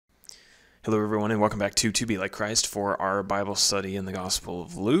Hello, everyone, and welcome back to Be Like Christ for our Bible study in the Gospel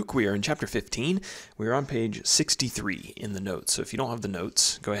of Luke. We are in chapter 15. We are on page 63 in the notes. So if you don't have the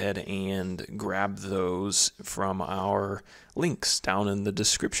notes, go ahead and grab those from our links down in the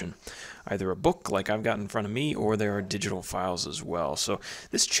description. Either a book like I've got in front of me, or there are digital files as well. So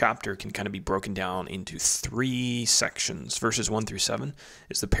this chapter can kind of be broken down into three sections. Verses 1 through 7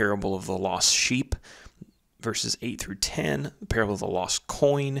 is the parable of the lost sheep. Verses 8 through 10, the parable of the lost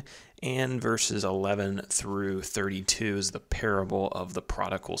coin, and verses 11 through 32 is the parable of the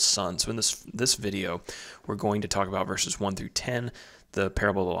prodigal son. So in this video, we're going to talk about verses 1 through 10, the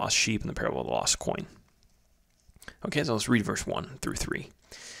parable of the lost sheep and the parable of the lost coin. Okay, so let's read verse 1 through 3.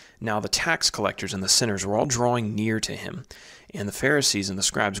 Now the tax collectors and the sinners were all drawing near to him, and the Pharisees and the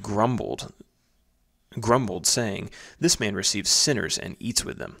scribes grumbled, saying, "This man receives sinners and eats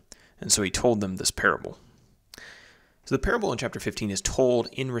with them." And so he told them this parable. So the parable in chapter 15 is told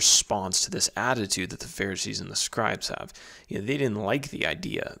in response to this attitude that the Pharisees and the scribes have. They didn't like the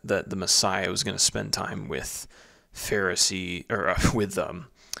idea that the Messiah was going to spend time with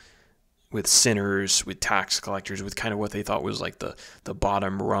with sinners, with tax collectors, with kind of what they thought was like the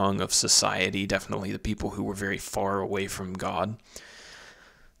bottom rung of society, definitely the people who were very far away from God.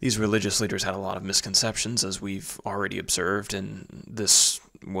 These religious leaders had a lot of misconceptions, as we've already observed, and this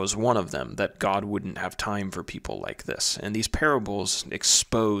was one of them, that God wouldn't have time for people like this. And these parables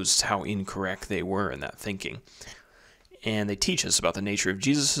exposed how incorrect they were in that thinking. And they teach us about the nature of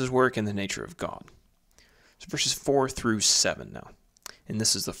Jesus' work and the nature of God. So verses 4 through 7 now. And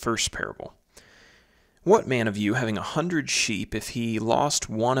this is the first parable. "What man of you, having 100 sheep, if he lost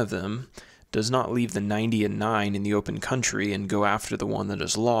one of them, does not leave the 99 in the open country and go after the one that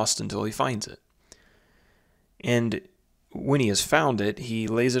is lost until he finds it? And when he has found it, he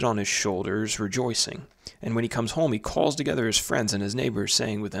lays it on his shoulders, rejoicing. And when he comes home, he calls together his friends and his neighbors,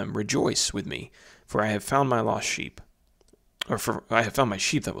 saying with them, 'Rejoice with me, for I have found my lost sheep,' for I have found my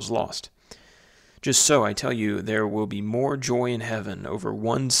sheep that was lost. Just so, I tell you, there will be more joy in heaven over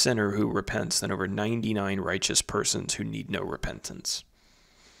one sinner who repents than over 99 righteous persons who need no repentance."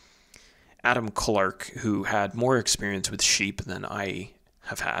 Adam Clarke, who had more experience with sheep than I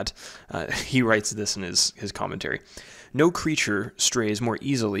have had, he writes this in his commentary. "No creature strays more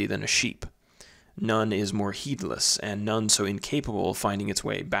easily than a sheep. None is more heedless, and none so incapable of finding its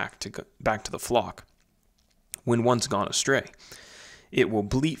way back to the flock. When one's gone astray, it will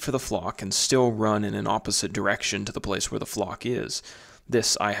bleat for the flock and still run in an opposite direction to the place where the flock is.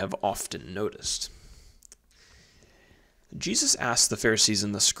 This I have often noticed." Jesus asked the Pharisees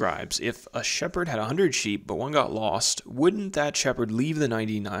and the scribes, if a shepherd had 100 sheep but one got lost, wouldn't that shepherd leave the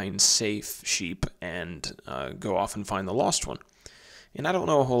 99 safe sheep and go off and find the lost one? And I don't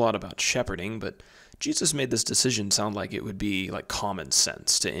know a whole lot about shepherding, but Jesus made this decision sound like it would be like common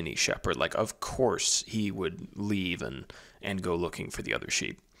sense to any shepherd. Like, of course he would leave and go looking for the other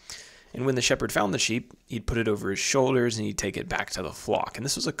sheep. And when the shepherd found the sheep, he'd put it over his shoulders and he'd take it back to the flock. And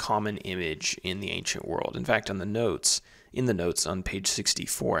this was a common image in the ancient world. In fact, in the notes on page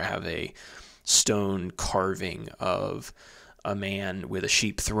 64, I have a stone carving of a man with a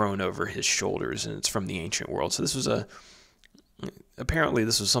sheep thrown over his shoulders, and it's from the ancient world. So apparently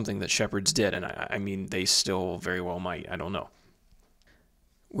this was something that shepherds did, and I mean, they still very well might, I don't know.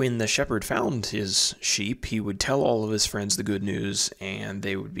 When the shepherd found his sheep, he would tell all of his friends the good news, and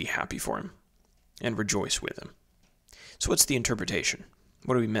they would be happy for him and rejoice with him. So what's the interpretation?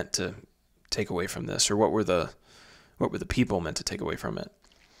 What are we meant to take away from this, or what were the people meant to take away from it?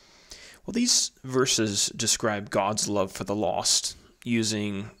 Well, these verses describe God's love for the lost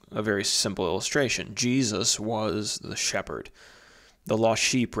using a very simple illustration. Jesus was the shepherd. The lost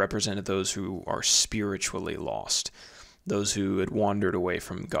sheep represented those who are spiritually lost, those who had wandered away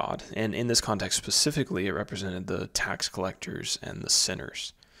from God. And in this context specifically, it represented the tax collectors and the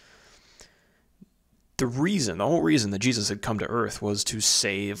sinners. The whole reason that Jesus had come to earth was to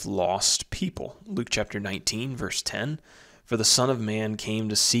save lost people. Luke chapter 19, verse 10, "For the Son of Man came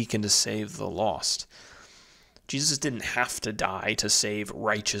to seek and to save the lost." Jesus didn't have to die to save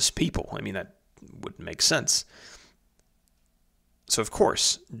righteous people. I mean, that wouldn't make sense. So, of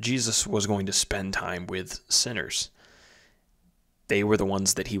course, Jesus was going to spend time with sinners. They were the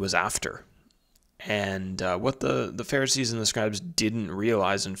ones that he was after. And what the Pharisees and the scribes didn't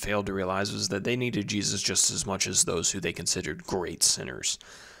realize and failed to realize was that they needed Jesus just as much as those who they considered great sinners.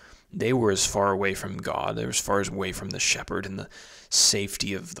 They were as far away from God, they were as far away from the shepherd and the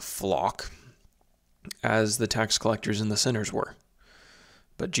safety of the flock as the tax collectors and the sinners were.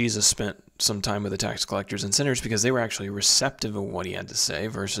 But Jesus spent some time with the tax collectors and sinners because they were actually receptive of what he had to say,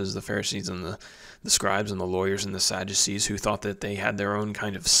 versus the Pharisees and the scribes and the lawyers and the Sadducees, who thought that they had their own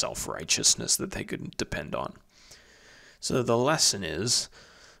kind of self-righteousness that they could depend on. So the lesson is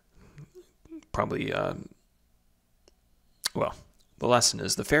probably, the lesson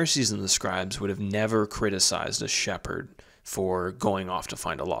is the Pharisees and the scribes would have never criticized a shepherd for going off to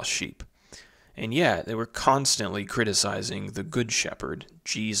find a lost sheep. And yet they were constantly criticizing the good shepherd,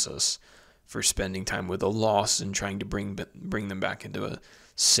 Jesus, for spending time with the lost and trying to bring them back into a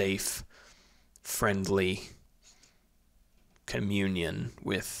safe, friendly communion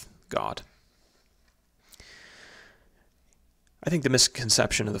with God. I think the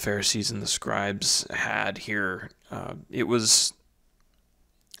misconception of the Pharisees and the scribes had here, I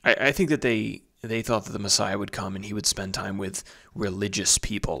think that they thought that the Messiah would come and he would spend time with religious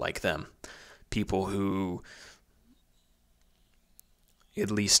people like them, people who,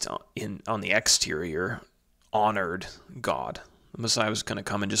 at least on the exterior, honored God. The Messiah was going to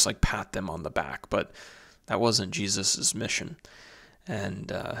come and just like pat them on the back, but that wasn't Jesus' mission,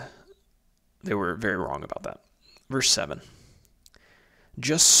 and they were very wrong about that. Verse 7.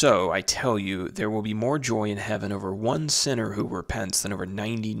 Just so, I tell you, there will be more joy in heaven over one sinner who repents than over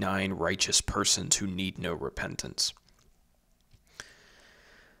 99 righteous persons who need no repentance.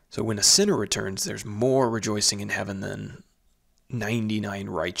 So when a sinner returns, there's more rejoicing in heaven than 99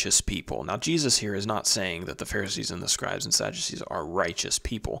 righteous people. Now, Jesus here is not saying that the Pharisees and the scribes and Sadducees are righteous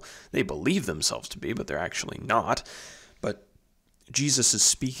people. They believe themselves to be, but they're actually not. But Jesus is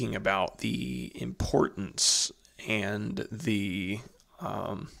speaking about the importance and the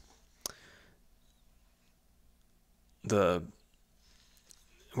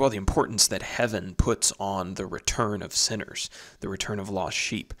importance that heaven puts on the return of sinners, the return of lost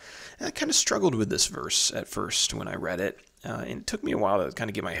sheep. And I kind of struggled with this verse at first when I read it, and it took me a while to kind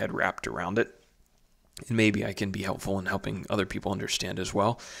of get my head wrapped around it. And maybe I can be helpful in helping other people understand as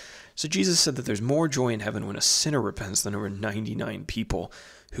well. So Jesus said that there's more joy in heaven when a sinner repents than over 99 people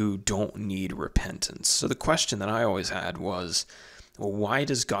who don't need repentance. So the question that I always had was, well, why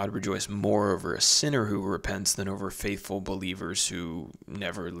does God rejoice more over a sinner who repents than over faithful believers who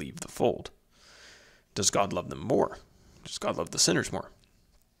never leave the fold? Does God love them more? Does God love the sinners more?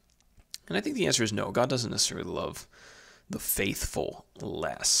 And I think the answer is no. God doesn't necessarily love the faithful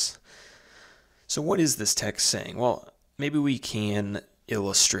less. So what is this text saying? Well, maybe we can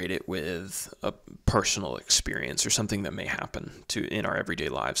illustrate it with a personal experience or something that may happen in our everyday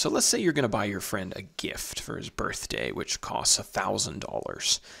lives. So let's say you're going to buy your friend a gift for his birthday, which costs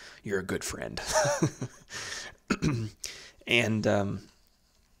 $1,000. You're a good friend. And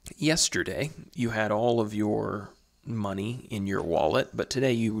yesterday you had all of your money in your wallet, but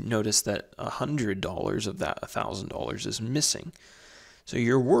today you notice that $100 of that $1,000 is missing. So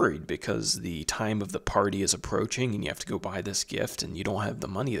you're worried because the time of the party is approaching and you have to go buy this gift and you don't have the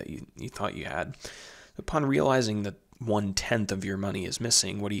money that you thought you had. Upon realizing that 1/10 of your money is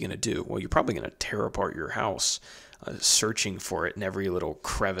missing, what are you going to do? Well, you're probably going to tear apart your house, searching for it in every little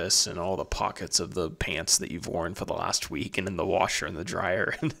crevice and all the pockets of the pants that you've worn for the last week and in the washer and the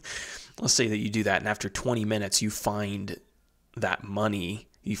dryer. And let's say that you do that, and after 20 minutes you find that money,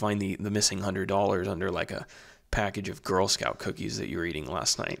 you find the missing $100 under like a package of Girl Scout cookies that you were eating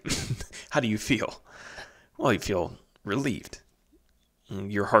last night. How do you feel? Well, you feel relieved.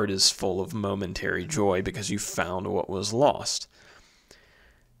 Your heart is full of momentary joy because you found what was lost.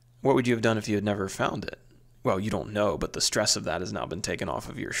 What would you have done if you had never found it? Well, you don't know, but the stress of that has now been taken off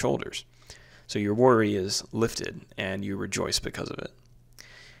of your shoulders. So your worry is lifted and you rejoice because of it.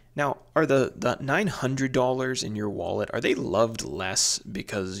 Now, are the $900 in your wallet, are they loved less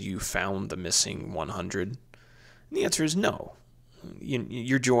because you found the missing 100? And the answer is no.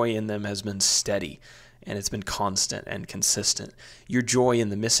 Your joy in them has been steady, and it's been constant and consistent. Your joy in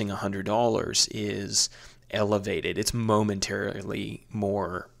the missing $100 is elevated. It's momentarily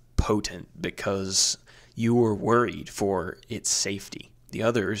more potent because you were worried for its safety. The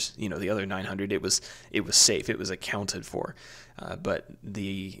others, the other 900, it was safe. It was accounted for. But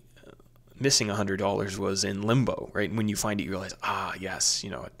the missing $100 was in limbo, right? And when you find it, you realize, yes,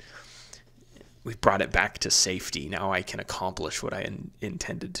 we've brought it back to safety. Now I can accomplish what I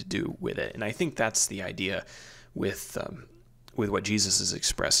intended to do with it. And I think that's the idea with what Jesus is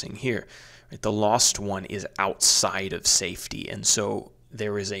expressing here. Right? The lost one is outside of safety, and so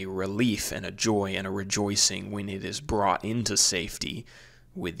there is a relief and a joy and a rejoicing when it is brought into safety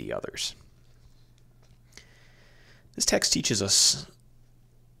with the others. This text teaches us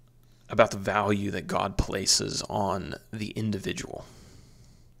about the value that God places on the individual.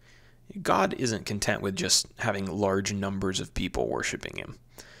 God isn't content with just having large numbers of people worshiping him.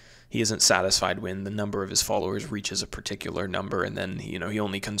 He isn't satisfied when the number of his followers reaches a particular number, and then, he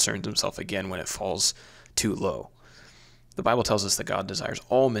only concerns himself again when it falls too low. The Bible tells us that God desires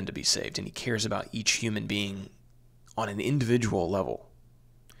all men to be saved, and he cares about each human being on an individual level.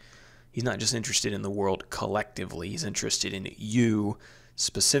 He's not just interested in the world collectively, he's interested in you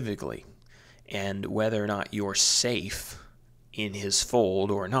specifically, and whether or not you're safe in his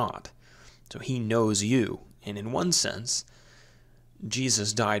fold or not. So he knows you, and in one sense,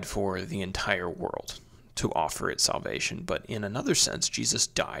 Jesus died for the entire world to offer it salvation, but in another sense, Jesus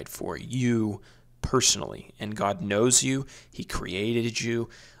died for you personally, and God knows you, he created you,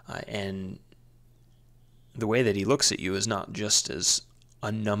 and the way that he looks at you is not just as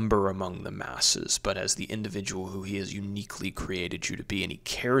a number among the masses, but as the individual who he has uniquely created you to be, and he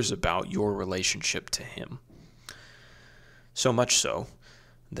cares about your relationship to him. So much so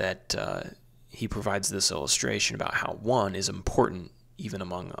that he provides this illustration about how one is important even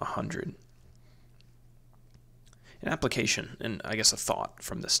among 100. An application, and I guess a thought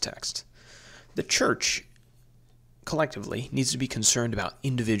from this text. The church collectively needs to be concerned about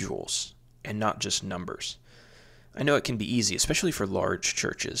individuals and not just numbers. I know it can be easy, especially for large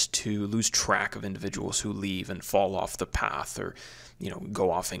churches, to lose track of individuals who leave and fall off the path, or go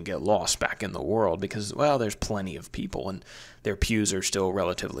off and get lost back in the world because, well, there's plenty of people and their pews are still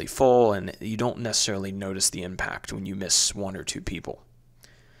relatively full, and you don't necessarily notice the impact when you miss one or two people.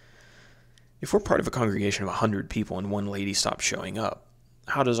 If we're part of a congregation of 100 people and one lady stops showing up,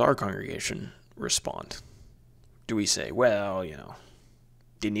 how does our congregation respond? Do we say, well,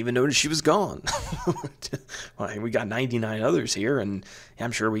 didn't even notice she was gone. Well, we got 99 others here, and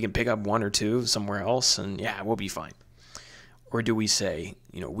I'm sure we can pick up one or two somewhere else, and yeah, we'll be fine. Or do we say,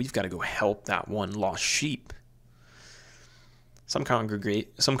 we've got to go help that one lost sheep? Some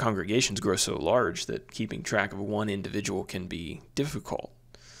congregations grow so large that keeping track of one individual can be difficult.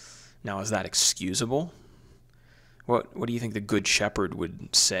 Now, is that excusable? What do you think the Good Shepherd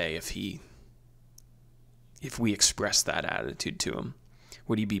would say if we expressed that attitude to him?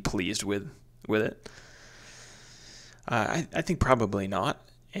 Would he be pleased with it? I think probably not.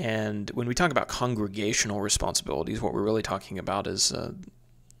 And when we talk about congregational responsibilities, what we're really talking about is,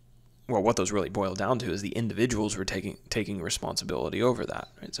 what those really boil down to is the individuals were taking responsibility over that.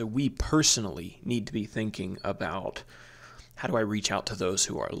 Right? So we personally need to be thinking about, how do I reach out to those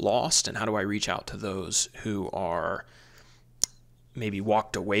who are lost, and how do I reach out to those who are maybe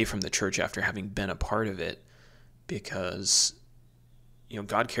walked away from the church after having been a part of it, because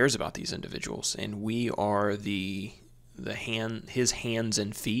God cares about these individuals, and we are his hands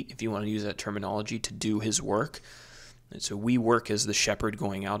and feet, if you want to use that terminology, to do his work. And so we work as the shepherd,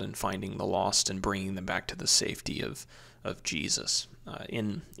 going out and finding the lost and bringing them back to the safety of Jesus,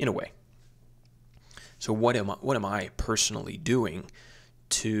 in a way. So what am I personally doing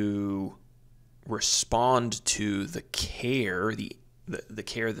to respond to the care, the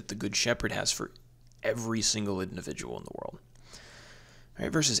care that the Good Shepherd has for every single individual in the world? All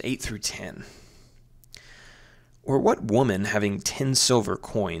right, verses 8 through 10. Or what woman, having 10 silver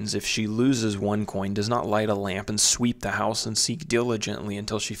coins, if she loses one coin, does not light a lamp and sweep the house and seek diligently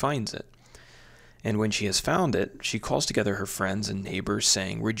until she finds it? And when she has found it, she calls together her friends and neighbors,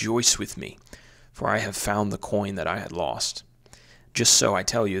 saying, "Rejoice with me, for I have found the coin that I had lost." Just so, I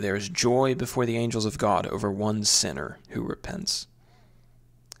tell you, there is joy before the angels of God over one sinner who repents.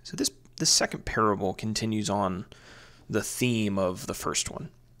 So this second parable continues on the theme of the first one.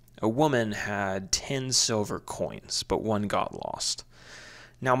 A woman had 10 silver coins, but one got lost.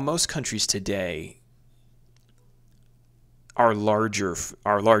 Now, most countries today, our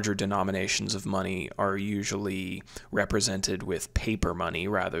larger denominations of money are usually represented with paper money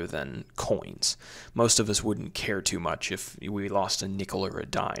rather than coins. Most of us wouldn't care too much if we lost a nickel or a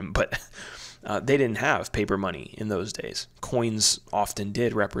dime, but they didn't have paper money in those days. Coins often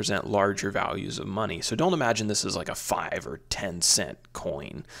did represent larger values of money. So don't imagine this is like a 5 or 10 cent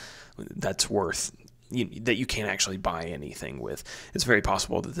coin that's worth, that you can't actually buy anything with. It's very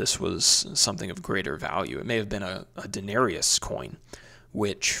possible that this was something of greater value. It may have been a denarius coin,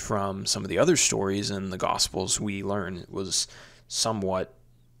 which from some of the other stories in the Gospels we learn was somewhat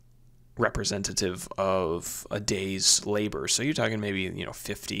representative of a day's labor. So you're talking maybe,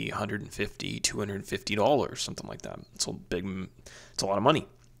 $50, $150, $250, something like that. It's a lot of money.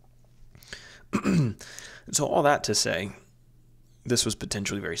 So all that to say, this was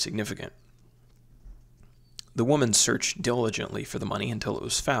potentially very significant. The woman searched diligently for the money until it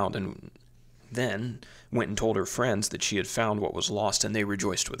was found, and then went and told her friends that she had found what was lost, and they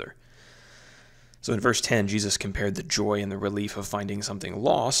rejoiced with her. So in verse 10, Jesus compared the joy and the relief of finding something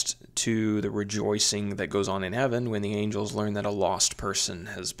lost to the rejoicing that goes on in heaven when the angels learn that a lost person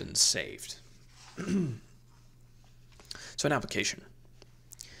has been saved. So an application.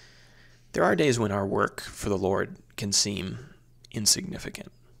 There are days when our work for the Lord can seem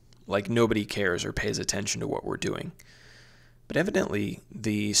insignificant, like nobody cares or pays attention to what we're doing. But evidently,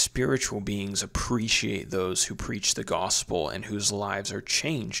 the spiritual beings appreciate those who preach the gospel and whose lives are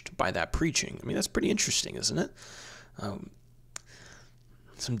changed by that preaching. I mean, that's pretty interesting, isn't it?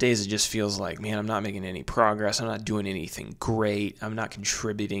 Some days it just feels like, man, I'm not making any progress. I'm not doing anything great. I'm not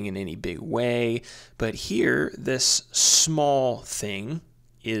contributing in any big way. But here, this small thing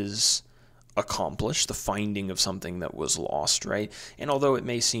is accomplished, the finding of something that was lost, right? And although it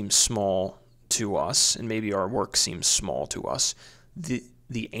may seem small to us, and maybe our work seems small to us,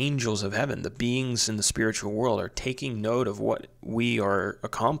 the angels of heaven, the beings in the spiritual world, are taking note of what we are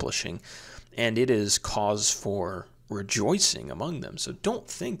accomplishing, and it is cause for rejoicing among them. So don't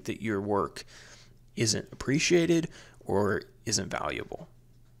think that your work isn't appreciated or isn't valuable.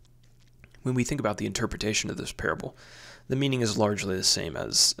 When we think about the interpretation of this parable, the meaning is largely the same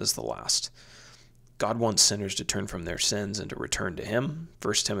as the last. God wants sinners to turn from their sins and to return to him.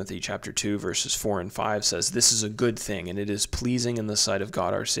 1 Timothy chapter 2, verses 4 and 5 says, "This is a good thing, and it is pleasing in the sight of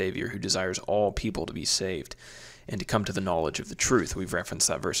God our Savior, who desires all people to be saved and to come to the knowledge of the truth." We've referenced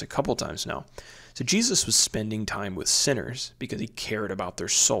that verse a couple times now. So Jesus was spending time with sinners because he cared about their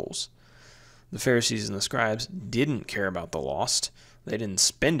souls. The Pharisees and the scribes didn't care about the lost. They didn't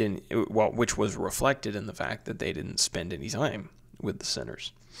spend any, well, which was reflected in the fact that they didn't spend any time with the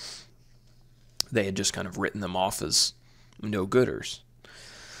sinners. They had just kind of written them off as no-gooders.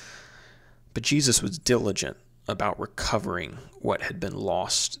 But Jesus was diligent about recovering what had been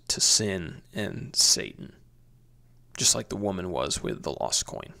lost to sin and Satan, just like the woman was with the lost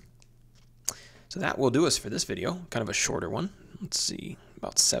coin. So that will do us for this video, kind of a shorter one. Let's see,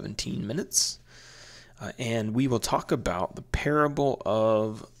 about 17 minutes. And we will talk about the parable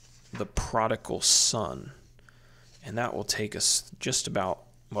of the prodigal son. And that will take us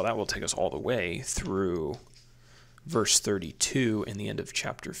that will take us all the way through verse 32 and the end of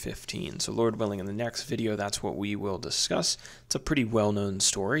chapter 15. So Lord willing, in the next video, that's what we will discuss. It's a pretty well-known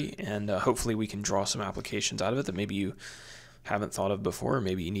story, and hopefully we can draw some applications out of it that maybe you haven't thought of before, or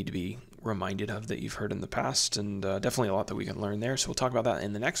maybe you need to be reminded of that you've heard in the past, and definitely a lot that we can learn there. So we'll talk about that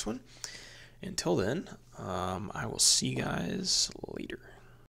in the next one. Until then, I will see you guys later.